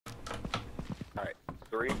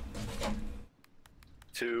3,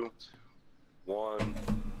 2, 1,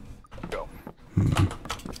 go.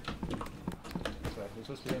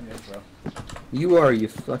 You are, you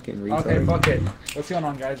fucking retard. Okay, fuck it. What's going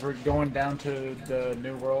on, guys? We're going down to the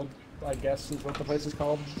new world, I guess is what the place is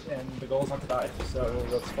called, and the goal is not to die. So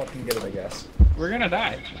let's fucking get it, I guess. We're gonna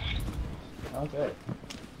die. Okay.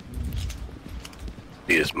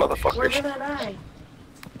 These motherfuckers. We're gonna die.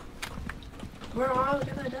 We're all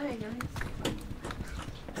gonna die, guys.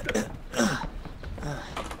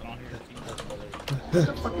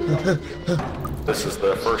 This is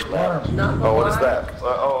the first map. Oh, what is that?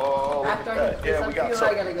 Oh, look at that. Yeah, we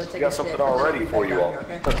got something already for you all.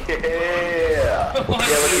 Yeah. Yeah, look,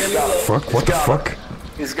 he's got him. Fuck, what the fuck?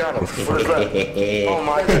 He's got him. What is that? Oh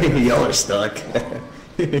my god. Y'all are stuck.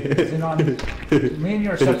 Me and you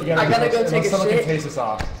are stuck together. I gotta go take a someone shit. can tase us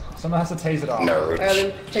off. Someone has to tase it off. Nerds. I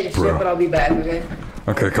gotta take a shit, but I'll be back, okay?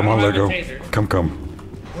 Okay, come on, Lego. Come.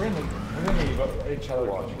 We're in each other.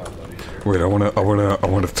 Wait, I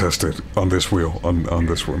wanna test it on this wheel, on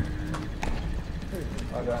this one.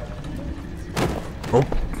 Okay. Oh,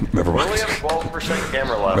 never We mind. only have 12%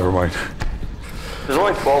 camera left. Never mind. There's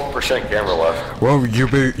only 12% camera left. Well, you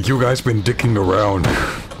guys been dicking around.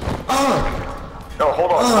 No,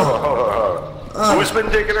 hold on. Who's been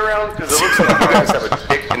digging around? Because it looks like you guys have a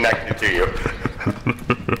dick connected to you.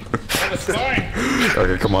 That's fine.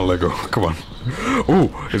 Okay, come on, Lego. Come on.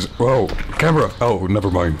 Oh, camera. Oh,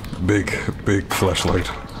 never mind. Big flashlight.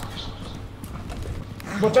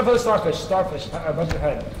 Watch out for the starfish. Starfish above your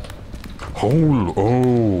head.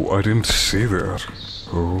 Oh, I didn't see that.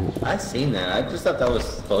 Oh. I seen that. I just thought that was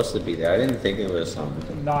supposed to be there. I didn't think it was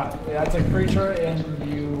something. Not. That's a creature,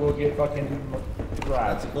 and you will get fucking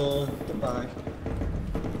grabbed. That's cool. Goodbye.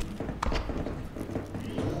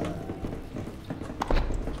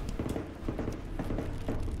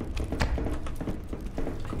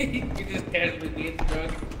 You just casually beat the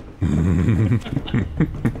drug.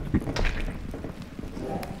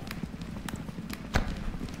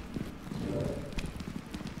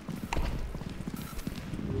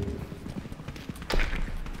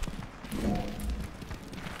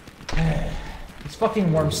 This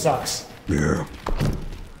fucking worm sucks. Yeah.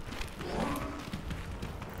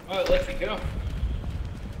 Oh, it lets you go.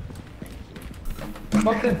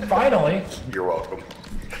 Fucking finally. You're welcome.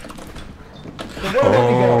 The worm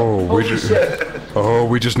let me go. Holy shit.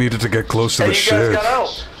 We just needed to get close to the Hey, you shit. guys got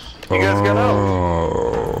out. You guys got out.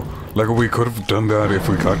 Oh, like we could have done that if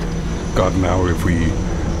we gotten out if we.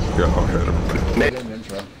 Yeah.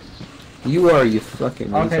 Okay. You are, you fucking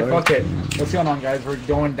retard. Okay, fuck it. What's going on, guys? We're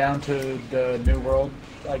going down to the new world,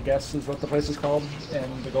 I guess is what the place is called,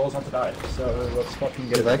 and the goal is not to die. So let's fucking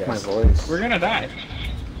get You it, I like my guess. voice. We're gonna die.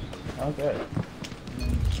 Okay.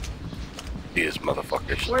 These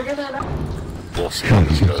motherfuckers. We're gonna die. We'll see how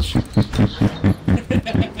this goes.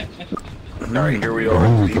 Alright, here we are.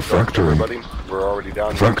 Oh, Deep the Dark, factory. Everybody. We're already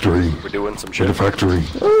down Factory. here. We're doing some To shit. the factory.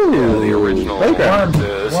 Yeah, the original. Worm.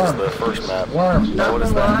 This is Worm. the first map. Worm. Now, what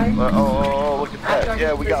is that? Not gonna Oh, look at that.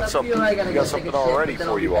 Yeah, we got something. We got something already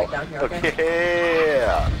for you all. Okay.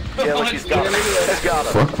 Yeah. Yeah, look, he's got it. He's got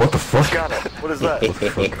it. Fuck, what the fuck? He's got it. What is that?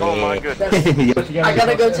 Oh my goodness. I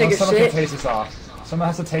gotta go take a Someone shit. can tase us off. Someone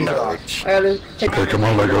has to tase it off. Nerds. I gotta take Okay, come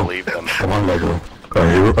on, Lego. Leave them. Come on, Lego.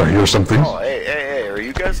 I hear something. Oh, hey, are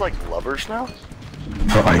you guys like lovers now?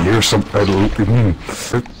 I hear some.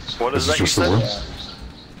 What is This that is you just the said? word.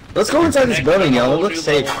 Let's go inside this building, y'all. It looks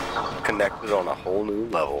safe. Connected on a whole new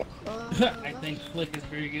level. I think Flick is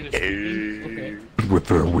very good at speaking. Okay. With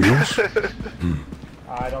the wheels.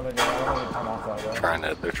 I don't think they come off that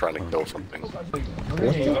way. They're trying to kill something.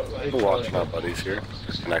 We're We're watching our buddies here.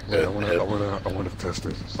 Connected. I wanna test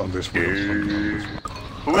it on this wheel.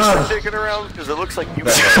 Who's sticking around? Because it looks like you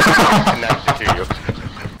guys are connected to you.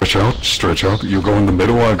 Stretch out. You go in the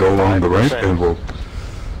middle, I go on the right, and we'll.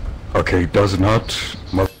 Okay, does not.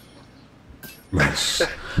 Mess.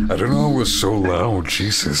 I don't know. It was so loud.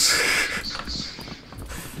 Jesus.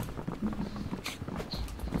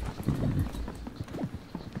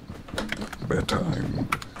 Bedtime.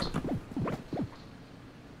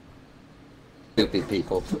 Stupid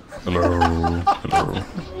people. Hello.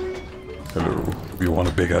 You want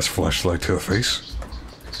a big ass flashlight to the face?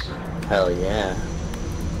 Hell yeah.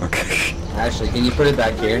 Okay. Ashley, can you put it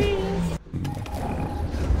back here?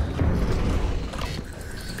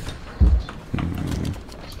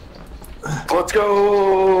 Let's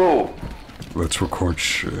go! Let's record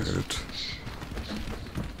shit.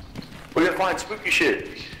 We gotta find spooky shit.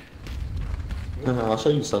 I'll show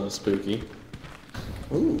you something spooky.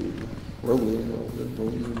 Ooh.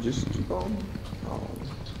 Rolling, just keep on. Oh.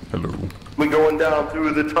 Hello. We going down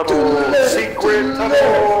through the tunnel. Secret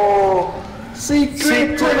tunnel.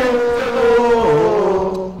 Secret tunnel.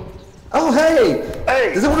 Oh, hey.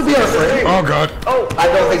 Hey. Does it want to be our friend? Oh god. Oh. I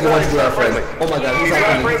don't think he wants to be our friendly. friend. Oh my god, He's not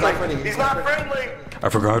friendly. He's not friendly. I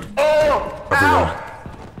forgot. Oh. I forgot.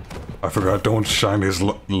 I forgot. Don't shine his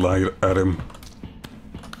light at him.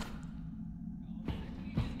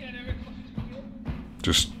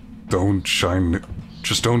 Just don't shine.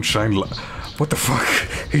 Just don't shine. What the fuck?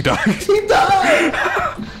 He died. He died.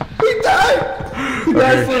 He died. He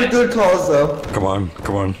died for a good cause though. Come on.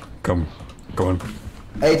 Come on. Come on.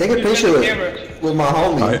 Hey, take a picture with my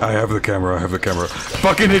homie. I have the camera. I have the camera.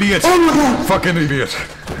 Fucking idiot. Oh my god. Fucking idiot.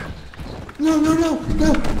 No.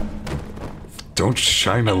 Don't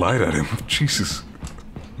shine a light at him. Jesus.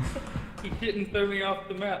 He didn't throw me off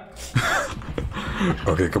the map.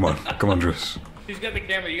 Okay, come on. Come on, Driss. He's got the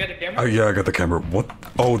camera. You got the camera? Yeah, I got the camera. What?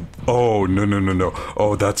 Oh, no.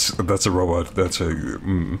 Oh, that's a robot. That's a,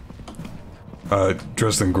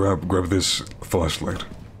 Dresden, grab this flashlight.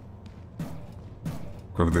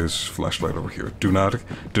 Grab this flashlight over here.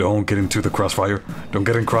 Don't get into the crossfire. Don't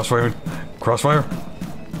get in crossfire. Crossfire?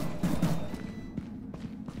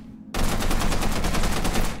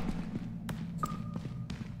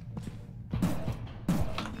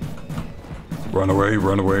 Run away.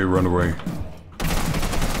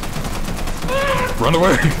 Run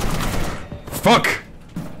away! Fuck!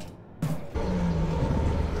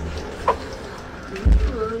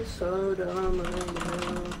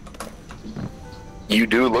 You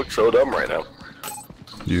do look so dumb right now.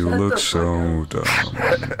 You look so dumb.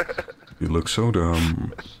 You look so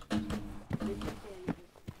dumb.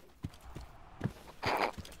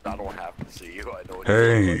 I don't have to see you. I know what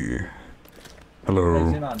Hey.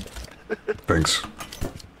 Hello. Thanks.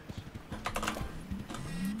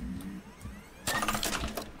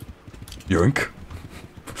 Yoink.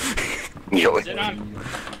 Is it on?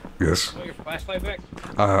 Yes. Want your flashlight back?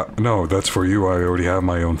 No, that's for you. I already have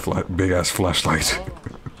my own big-ass flashlight.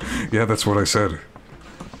 Yeah, that's what I said.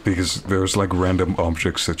 Because there's like random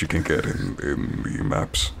objects that you can get in the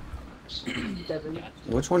maps.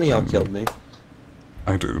 Which one of y'all killed me?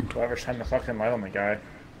 I didn't. Whoever shined the fucking light on the guy.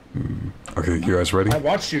 Okay, you guys ready? I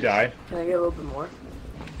watched you die. Can I get a little bit more?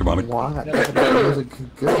 Demonic. Why? It was a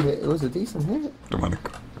good hit. It was a decent hit. Demonic.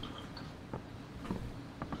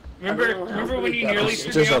 Remember when you nearly threw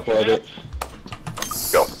me Just off the upload map? it.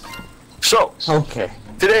 Go. So, Okay.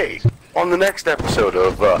 today, on the next episode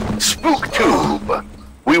of SpookTube,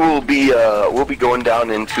 we'll be going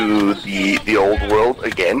down into the old world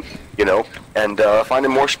again, you know, and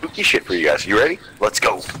finding more spooky shit for you guys. You ready? Let's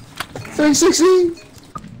go. 360.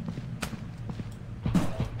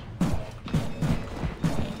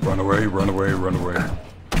 Run away. Run away!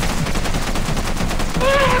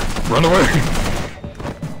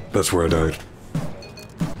 That's where I died.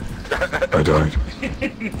 I died.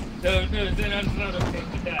 No, it's not okay.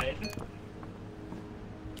 He died.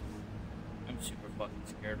 I'm super fucking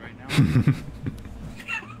scared right now.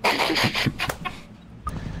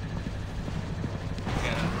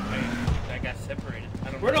 I got separated.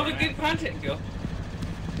 Where'd all the good content go?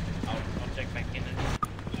 I'll check back in.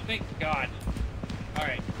 Thank God.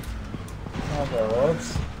 Alright. Okay,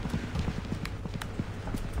 whoops.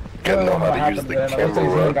 Gotta know how to use the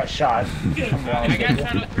camera. Got shot. I got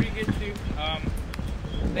shot up pretty good too.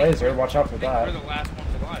 Laser, watch out for that. We're the last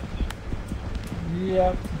ones alive.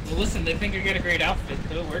 Yep. Well, listen, they think you got a great outfit,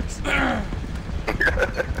 so it works.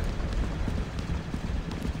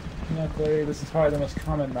 Luckily, this is probably the most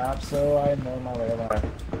common map, so I know my way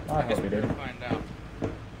around. I hope we do. Find out.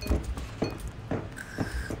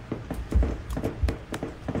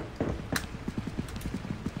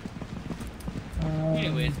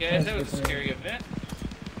 Anyways, guys, that was a scary event.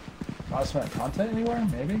 Last minute content anywhere?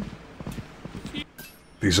 Maybe?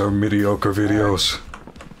 These are mediocre videos.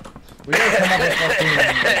 We gotta come up with fucking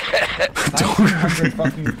 1,900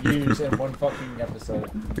 fucking views in one fucking episode.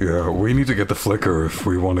 Yeah, we need to get the flicker if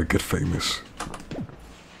we want to get famous.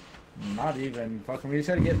 Not even. Fucking, we just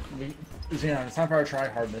gotta get. Xenon, it's time for our try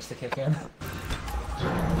hardness to kick in.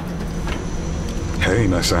 Hey,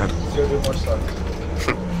 nice ad. Let's go do more stuff.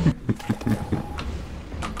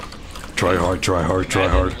 Try hard. Try hard.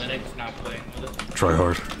 Linux not playing with us. Try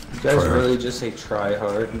hard. You guys really just say try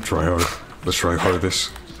hard? Try hard. Let's try hard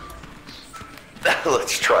this.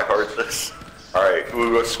 Let's try hard this. Alright, we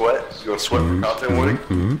go sweat? You wanna sweat for content winning?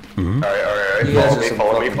 Alright. You guys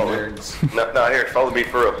Follow me. are some fucking nerds. No, here, follow me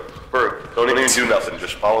for real. Don't even do nothing,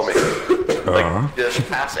 just follow me. Like, just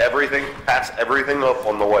pass everything up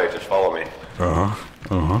on the way, just follow me.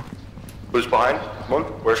 Who's behind? Come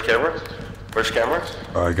on, where's camera? I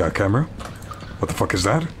got camera. What the fuck is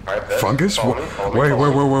that? Alright, bet. Fungus? Follow me, follow me, Wait,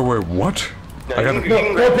 follow me. wait, what? No, I gotta... you No,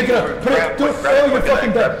 can go pick it up. Put it. Do it. Oh, you're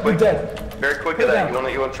fucking dead. You're dead. Very quick Put of it that.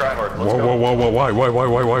 down. You want to try hard. Let's go. Whoa,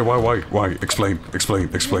 why? Explain.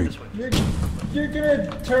 You're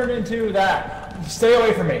gonna turn into that. Stay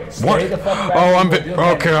away from me. Stay What? the fuck back.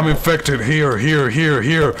 Oh, Okay, I'm infected. Here. Guys.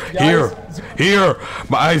 Here.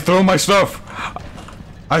 I threw my stuff.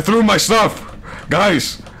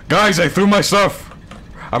 Guys, I threw my stuff.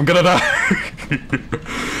 I'm gonna die.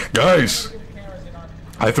 Guys,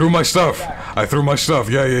 I threw my stuff.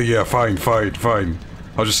 Yeah. Fine.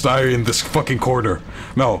 I'll just die in this fucking corner.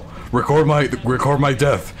 No, record my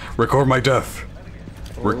death. Record.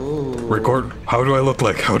 How do I look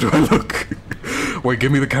like? Wait,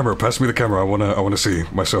 give me the camera. Pass me the camera. I wanna see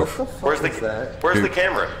myself. Where's the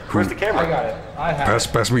camera? Where's the camera? I got it. I have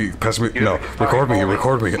it. Pass me. No, record me. I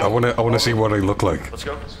wanna see what I look like. Let's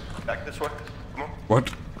go. Back this way. Come on.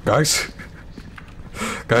 What, guys?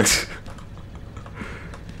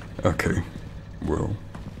 Okay. Well.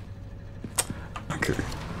 Okay.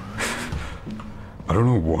 I don't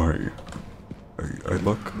know why.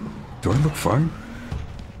 Do I look fine?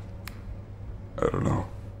 I don't know.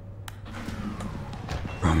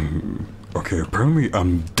 Okay, apparently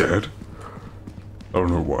I'm dead. I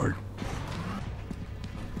don't know why.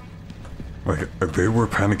 Like, they were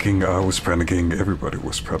panicking, I was panicking, everybody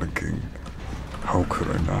was panicking. How could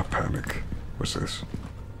I not panic? What's this?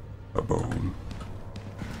 A bone.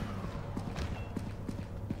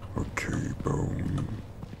 Okay, bone.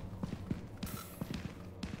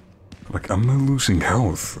 Like, I'm not losing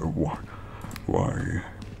health. Why?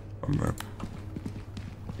 I'm not...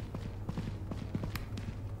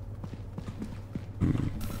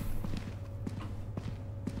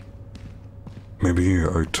 Maybe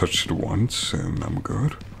I touched it once and I'm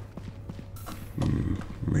good?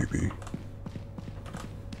 Maybe.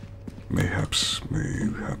 Mayhaps.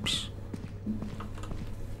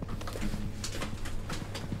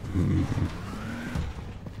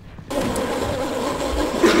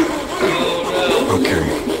 Okay.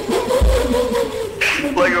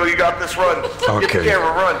 Lego, you got this. Run. Okay. Get the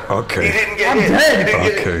camera. Run. Okay. He didn't get I'm hit. dead. He didn't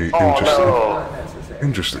get Okay, hit. Oh, interesting. no.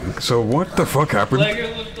 Interesting. So what the fuck happened?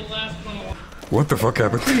 Lego was the last one. What the fuck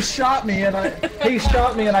happened? He shot me and I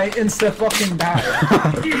insta fucking died.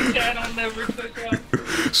 Your dad will never cook up.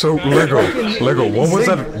 So Lego,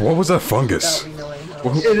 what was that fungus?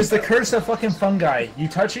 It is the curse of fucking fungi. You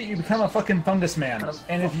touch it, you become a fucking fungus man.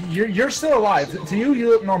 And if you're still alive, to you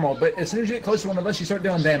look normal, but as soon as you get close to one of us, you start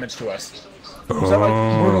doing damage to us. You start like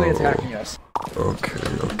brutally attacking us.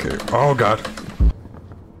 Okay. Oh god.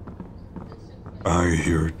 I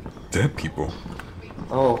hear dead people.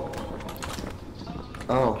 Oh.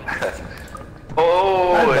 Oh,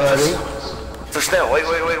 it's a snail. Wait.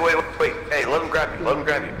 Hey, let him grab you.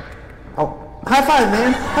 Oh. High five,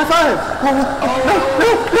 man. High five. No.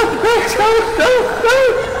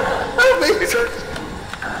 He's hurt.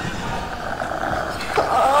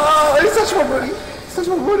 Oh, he's touched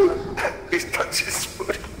my booty. He's touched his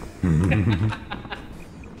foot.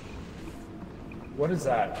 What is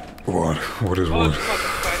that? What is Oh, what? it's a fucking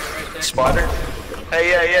spider right there. Spider?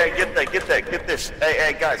 Hey, get this.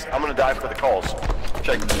 Hey, guys, I'm gonna die for the calls.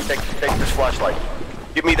 Take this flashlight.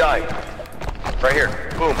 Get me dying. Right here.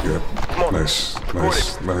 Boom. Yeah. Come on. Nice.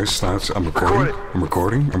 Record it. I'm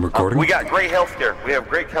recording. We got great health care. We have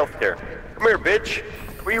great health care. Come here, bitch.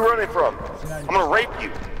 Where you running from? I'm gonna rape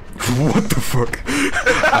you. What the fuck?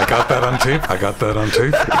 I got that on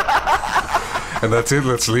tape. And that's it.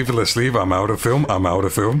 Let's leave. I'm out of film. I'm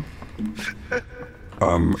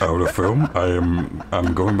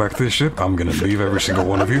going back to the ship. I'm gonna leave every single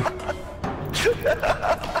one of you.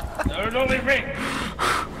 No, don't leave me.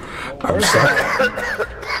 I'm stuck.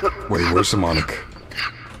 Wait, where's the Demonic?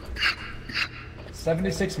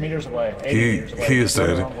 76 meters away. 80 meters away. He is Going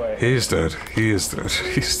the dead. wrong way. He's dead. He's dead.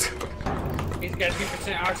 He's got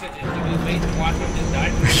 2% oxygen. Do we wait and watch him just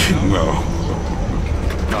die? No.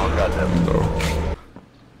 Oh, goddamn. No.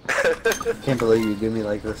 Can't believe you do me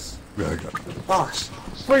like this. Yeah, I got it. Gosh.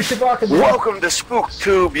 Where's your fucking Welcome to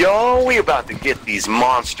SpookTube, y'all. We about to get these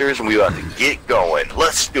monsters and we about to get going.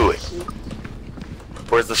 Let's do it.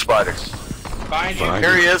 Where's the spider? Find you. Fine.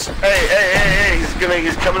 Here he is. Hey, he's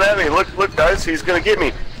coming at me. Look, guys, he's gonna get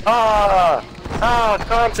me.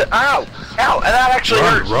 Content. Ow, and that actually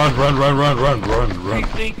hurt. Run. You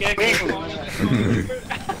think I can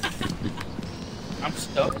I'm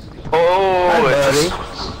stuck. Oh,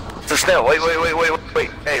 it's a snail. Wait.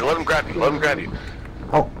 Hey, let him grab you.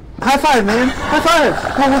 Oh. High five, man. High five.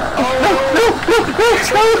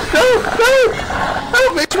 No,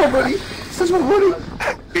 bitch, my buddy. Touch my buddy.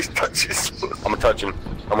 He's touched his foot. I'm gonna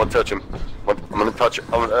touch him. I'm gonna touch it.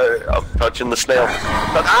 I'm touching the snail.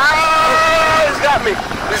 Ah! He's got me!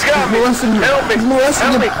 He's got me! Help me!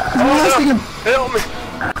 Help me! molesting him! Help me!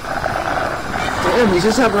 Damn, he's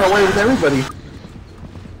just having our way with everybody.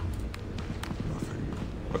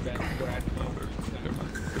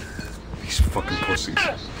 These fucking pussies.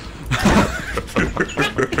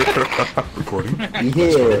 Recording?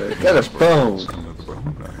 Yeah, got a bone. Another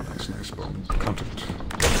bone. Nice bone. Content.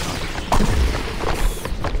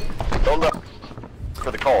 Hold up.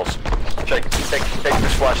 For the calls. Take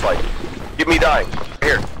this flashlight. Get me dying.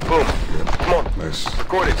 Here. Boom. Come on. Nice.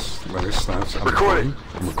 Record it. Nice. I'm Record it.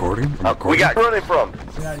 I'm recording. We got running from.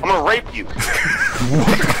 I'm gonna rape you. I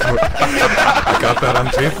got that on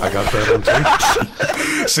tape.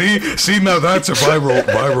 See, now that's a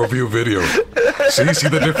viral view video. See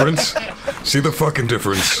the difference? See the fucking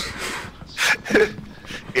difference.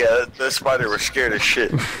 Yeah, the spider was scared as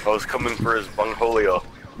shit. I was coming for his bungholio.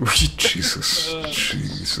 Jesus.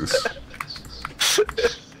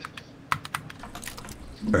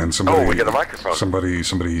 And somebody. Oh, we got a microphone.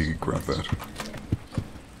 Somebody grab that.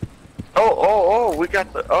 Oh, we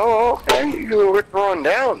got the. Oh, okay. We're throwing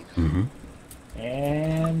down.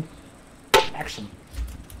 And action.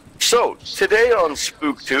 So, today on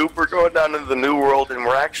SpookTube, we're going down into the new world, and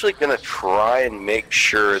we're actually going to try and make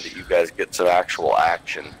sure that you guys get some actual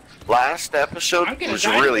action. Last episode was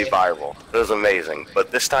really viral. It was amazing,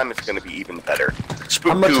 but this time it's going to be even better.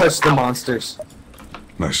 SpookTube. I'm gonna touch the monsters.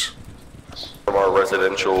 Nice. From our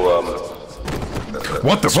residential,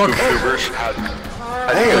 What the fuck? SpookTubers.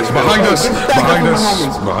 Hey, it's Behind us!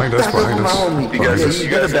 Behind us! You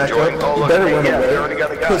guys better enjoying? back up. Oh, You look, better hey, run yeah, away. we already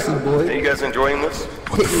got a guy. Pussy boy. Are you guys enjoying this?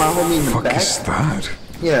 Hitting my homie in the Fuck back. is that?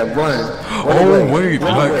 Yeah, run. Oh, away. wait,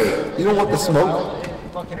 Run like- away. You don't want the smoke?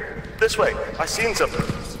 This way. I seen something.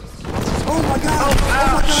 Oh my god! Oh my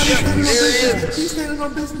god! He's standing on business! He's standing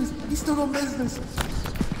on business! He's still on business!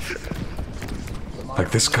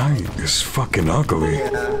 Like, this guy is fucking ugly.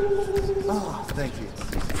 Oh, thank you.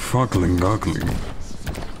 Fucking ugly.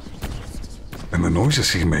 And the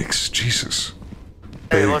noises he makes, Jesus.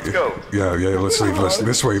 Hey, let's go. Yeah, let's leave.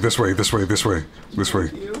 This way.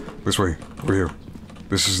 Over here.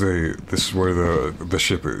 This is where the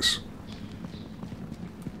ship is.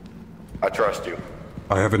 I trust you.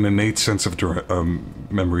 I have an innate sense of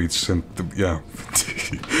memory. Yeah,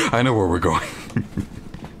 I know where we're going.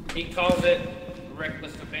 He calls it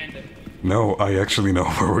reckless abandon. No, I actually know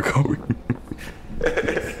where we're going.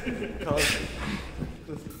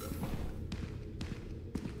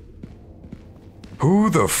 Who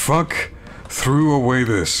the fuck threw away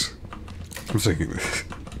this? I'm thinking this.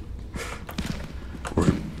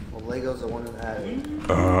 Well, Lego's the one that had it.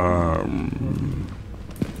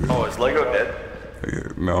 Oh, is Lego dead?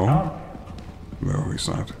 No. No, he's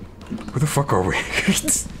not. Where the fuck are we?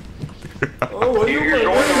 Oh, You're going the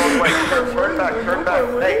wrong way. Turn back.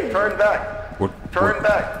 Hey, turn back. What? Turn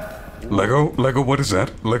back. Lego, what is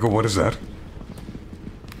that?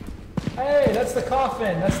 Hey, that's the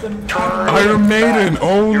coffin. That's the Iron Maiden! back.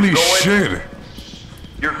 Holy You're going- shit!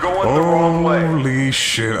 You're going the wrong way. Holy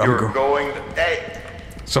shit! You're going. Hey,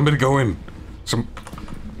 Somebody go in. do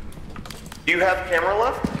you have camera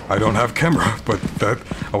left? I don't have camera, but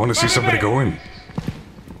I want to see somebody go in.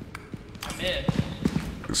 I'm in.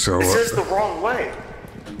 So This is the wrong way.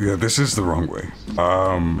 yeah, this is the wrong way.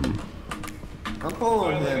 I'm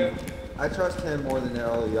following him. I trust him more than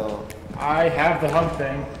all of y'all. I have the hub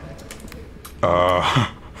thing.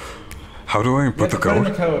 How do I You input have the to put in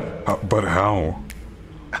the code? code. But how?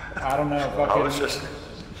 I don't know. I Fucking. was just.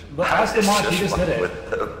 Look, ask the mod. He just did it. with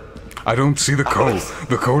them. I don't see the code.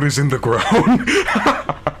 The code is in the ground.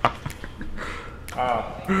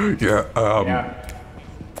 Yeah. Yeah.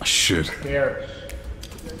 Shit. Here.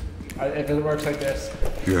 If it works like this.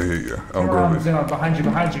 Yeah. I'll Turn grab around, it. Xenon, behind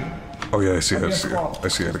you. Oh yeah, I see it.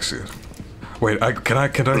 Wait, can I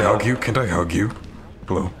hug you? Can I hug you?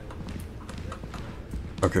 Hello.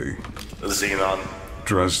 Okay. Xenon.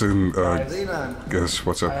 Dresden, Xenon. guess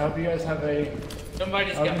what's I up? hope you guys have a.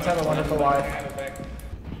 Somebody's Oh, got you have a wonderful life.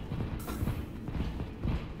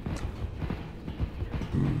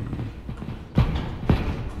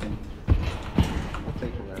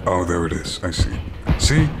 Oh, there it is. I see.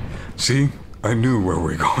 See? I knew where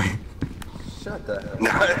we're going. Shut the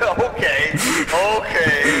hell. Okay.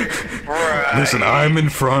 Right. Listen, I'm in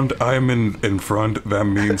front. I'm in front. That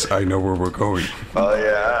means I know where we're going. Oh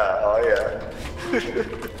yeah.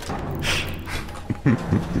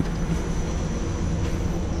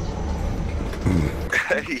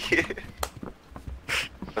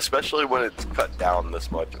 Especially when it's cut down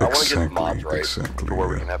this much. I want to get the mods right, Exactly, to where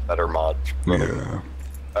we yeah. can have better mods. Yeah.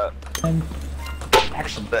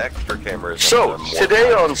 action. The extra cameras. So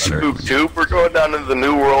today on SpookTube, we're going down into the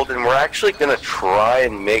new world, and we're actually gonna try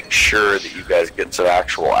and make sure that you guys get some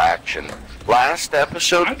actual action. Last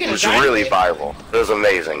episode was really viral. It was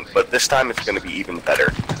amazing, but this time it's gonna be even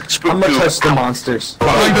better. I'm gonna touch the SpookTube. monsters.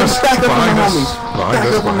 Behind us! Back up Behind on my us! homies. Behind Back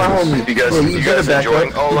us! up on my Behind us! homies. You guys, Yeah, you you guys better back enjoying?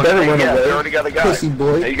 up. Oh You look, better hey, run yeah, away. they already got a guy. Pussy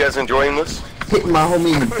boy. Are you guys enjoying this? Hitting my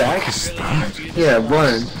homie in the back. Yeah,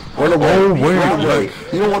 run. Run away. Oh, wait, Run away. wait.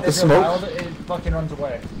 You don't want the If you're smoke? wild, it fucking runs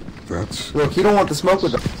away. That's... Look, you don't want the smoke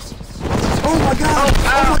with them. Oh my god!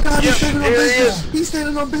 Oh my god, he's standing on there he business! is. He's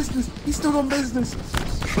standing on business! He's still on business!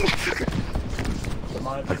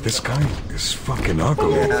 Like, this guy is fucking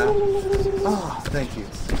ugly. Oh, thank you.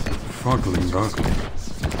 Fucking ugly.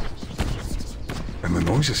 And the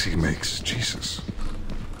noises he makes, Jesus.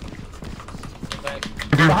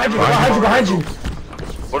 Behind you, behind you, behind you!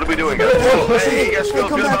 What are we doing, guys? Oh, hey, you guys feel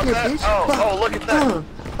Come good back about here, that? bitch. Oh, look at that.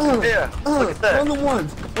 Yeah, look at that. Run the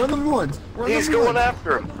ones! Run them ones! Run He's them going ones.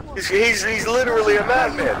 after him. He's literally a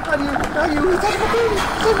madman. How do you, he's touching my booty!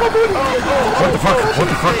 Touching my booty! What the fuck? What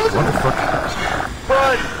the fuck? What the fuck?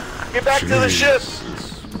 Run! Get back to the ship.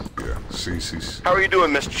 Jesus. Yeah, see. How are you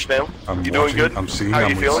doing, Mr. Snail? I'm You doing watching, good? I'm seeing, How are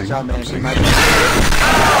I'm you feeling? seeing, I'm seeing.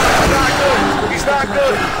 He's not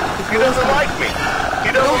good. He doesn't like me.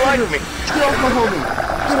 He doesn't like me. Get off my homie!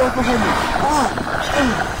 Get off my homie!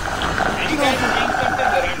 Are you guys seeing something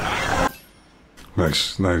that I'm not?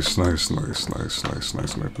 Nice.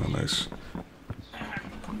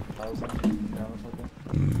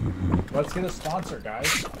 Let's get a sponsor,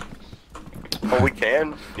 guys. Oh, we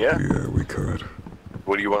can. Yeah. Yeah, we could.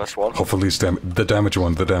 What do you want us to want? Hopefully it's the damage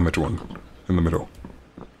one, in the middle.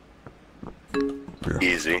 Yeah.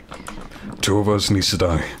 Easy. 2 of us needs to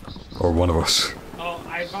die. Or 1 of us. Oh,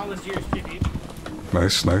 I volunteer as tribute.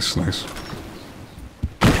 Nice.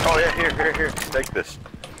 Oh yeah, here. Take this.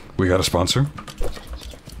 We got a sponsor.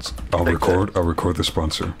 I'll Take record the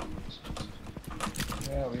sponsor.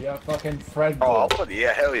 Yeah, we got fucking Fred Oh, Gull. I'll put,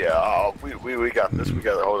 yeah, hell yeah. Oh, we got this. We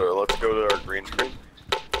got it. Hold on. Let's go to our green screen.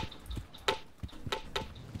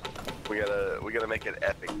 We gotta make it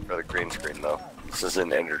epic for the green screen though. This is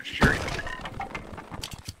an energy drink.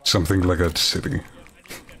 Something like a city.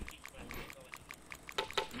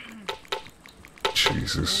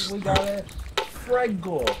 Jesus. We got it. Fred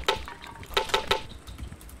Gull.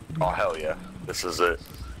 Oh hell yeah. This is it.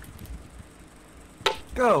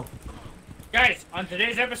 Go! Guys, on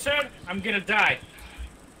today's episode, I'm gonna die.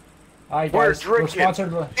 Hi We're guys, we're drinking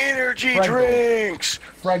sponsored by energy Fred Gull. drinks.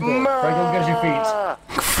 Fred Gull. Fred Gull gives you feet.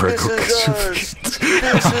 Fred This Gull is gets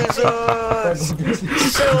you us. This is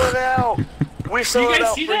us. Sell it out. We sell You it guys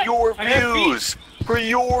out see for that? your I have feet. views. For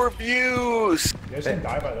your views. You guys can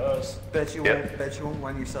die by those. Bet you Yep. won't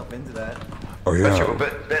run yourself into that. Oh Bet yeah. you,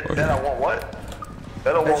 bet I want what?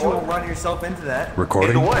 Bet I Bet you want won't what? run yourself into that. Recording?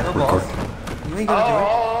 Into what? No Record. balls. You ain't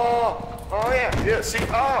gonna Oh yeah. See,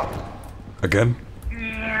 Again? do it.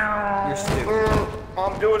 You're stupid.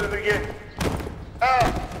 I'm doing it again.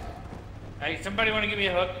 Hey, somebody wanna give me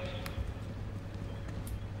a hook?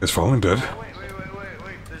 Is Fallen dead? Wait.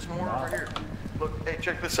 There's more over here. Look, hey,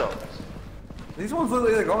 check this out. These ones look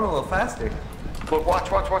like they're going a little faster. Look, watch.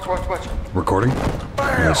 Recording?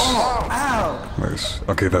 Nice. Ow! Nice.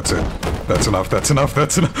 Okay, that's it. That's enough.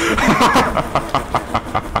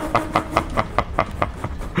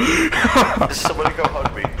 Somebody go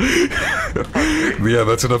hug me. Yeah,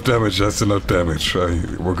 that's enough damage.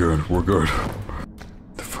 We're good.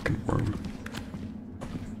 The fucking worm.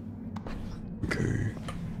 Okay.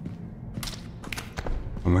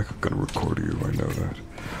 I'm not gonna record you, I know that.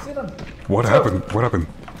 What happened?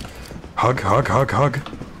 Hug.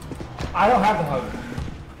 I don't have the hug.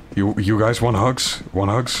 You guys want hugs?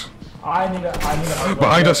 I need a hug.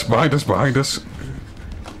 Behind us.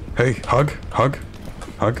 Hey, hug.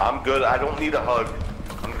 I'm good. I don't need a hug.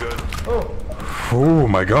 I'm good. Oh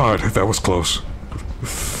my god, that was close.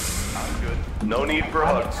 I'm good. No need for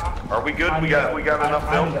hugs. Are we good? We got enough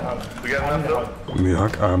I need a film. hug. We got I need enough a film. hug. Me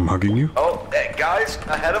hug. I'm hugging you. Oh, hey, guys,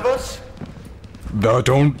 ahead of us. No,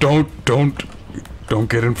 don't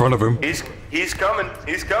get in front of him. He's coming.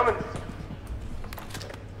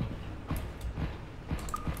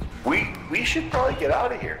 We should probably get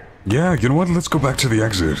out of here. Yeah, you know what? Let's go back to the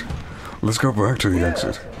exit.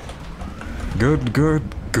 Exit. Good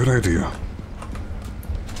idea.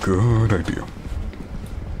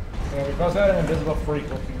 Yeah, we both had an invisible freak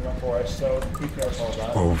looking for us, so be careful of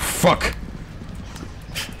that. Oh fuck.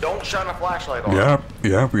 Don't shine a flashlight on him.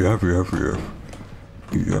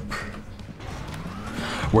 Yep.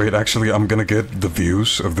 Wait, actually, I'm gonna get the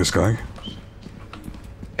views of this guy.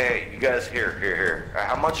 Hey, you guys, here.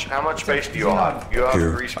 How much space do you have? You have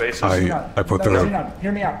Here, 3 spaces. I put no, the...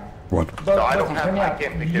 hear me out. What? No, I don't Listen, have- hear me I out.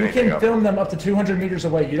 can't pick You anything can up. film them up to 200 meters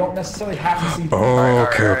away. You don't necessarily have to see them. Oh,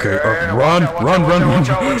 okay, okay. Run, run, run, Watch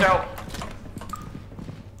out, run. watch out.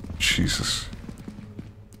 Jesus.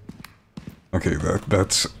 Okay,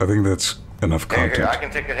 that's... I think that's enough content. Here, I can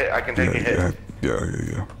take a hit. I can take a hit.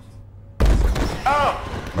 Yeah.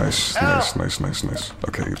 Oh! Nice.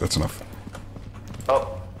 Okay, that's enough.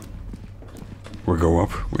 Oh. We go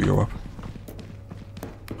up.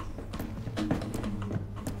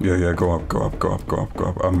 Yeah, go up. Go up.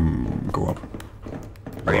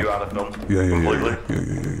 Are you out of film? Yeah. Completely?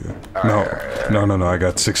 Yeah. No, I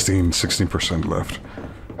got 16% left.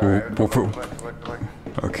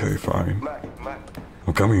 Okay, fine. Back.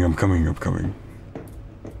 I'm coming.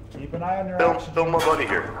 Keep an eye on your actions. Film my buddy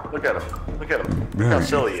here. Look at him. Look Yeah, how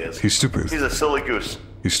silly he is. He's stupid. He's a silly goose.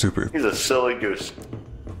 He's stupid. He's a silly goose.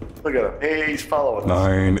 Look at him. Hey, he's following us.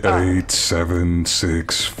 9, 8, 7,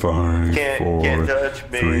 6, 5, Can't 4, touch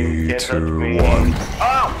me. 3, Can't 2, touch me. 1.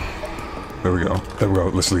 Oh! There we go.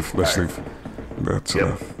 Let's leave. That's Yep.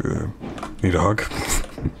 enough. Yeah. Need a hug?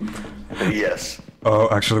 Yes. Oh,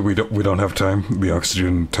 actually, we don't have time. The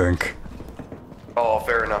oxygen tank. Oh,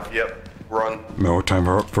 fair enough. Yep. Run. No time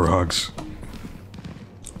for hugs.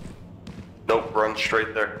 Nope. Run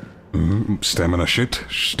straight there. Stamina shit.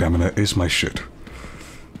 Stamina is my shit.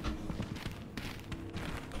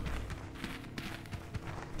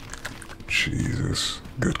 Jesus.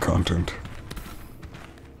 Good content.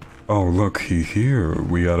 Oh, look, here.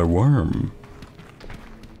 We got a worm.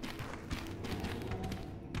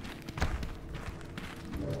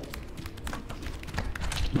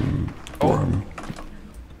 Worm.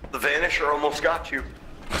 The Vanisher almost got you.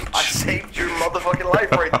 I saved your motherfucking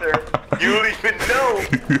life right there. You don't even know.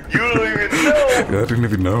 You don't even know. Yeah, I didn't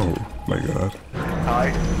even know. My god.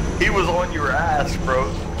 He was on your ass, bro.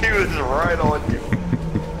 He was right on you.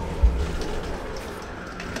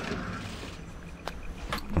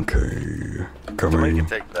 Okay. Somebody Coming. can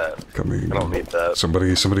take that. Coming. I don't need that.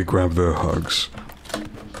 Somebody grab the hugs.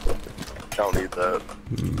 I don't need that.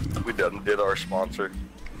 We did our sponsor.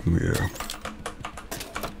 Yeah.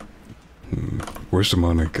 Where's the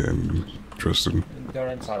Monic and Tristan? They're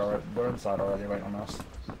inside already waiting on us.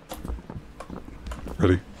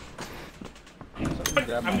 Ready?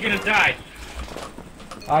 I'm gonna die.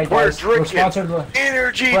 Alright We're guys, we're drinking sponsored by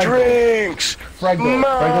energy Fraggle. drinks. Fraggle.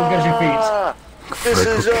 Fraggle gives you feet. This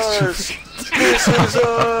is us. This is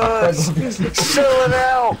us. Sell it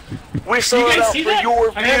out. We sell it guys out see for that?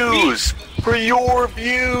 your I have feet. views. For your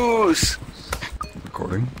views.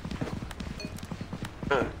 Recording?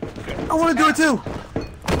 I want to do it too.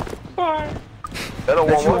 Bye. That Bet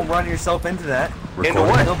you one. won't run yourself into that. Into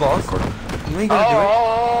what? No balls. Recording. You ain't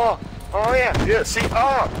gonna Oh yeah. See,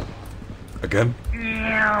 Again? do it.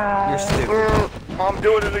 You're stupid. I'm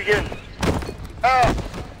doing it again.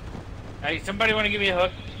 Hey, somebody want to give me a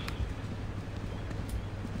hook?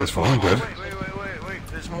 It's falling good. Wait.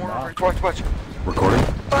 There's more. Watch. Recording?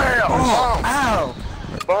 Oh, Ow!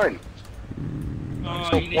 fine.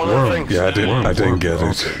 Oh, you One didn't. of the things. Yeah, I didn't get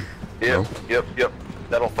it. Yep.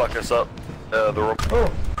 That'll fuck us up.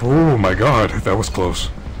 Oh my god, that was close.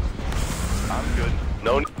 I'm good.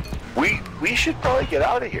 No, we should probably get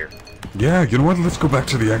out of here. Yeah, you know what? Let's go back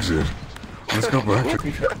to the exit. Let's go back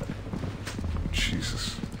to...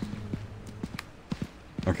 Jesus.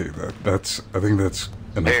 Okay, that's... I think that's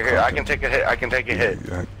enough Here, I can content. take a hit. I can take a hit.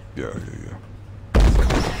 Yeah.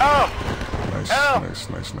 Oh! Nice.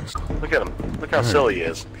 Look at him. Look how silly he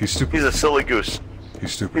is. He's stupid. He's a silly goose.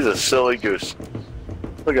 He's stupid. He's a silly goose.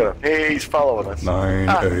 Look at him. Hey, he's following us. 9,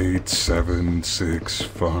 8, 7, 6,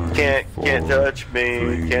 5, Can't 4, touch me.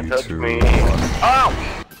 3, Can't touch 2, me. 1.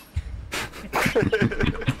 Oh!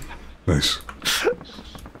 Nice.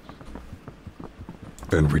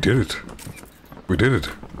 And we did it.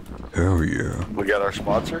 Hell yeah. We got our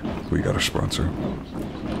sponsor. We got a sponsor.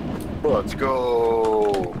 Let's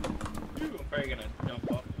go. I'm probably gonna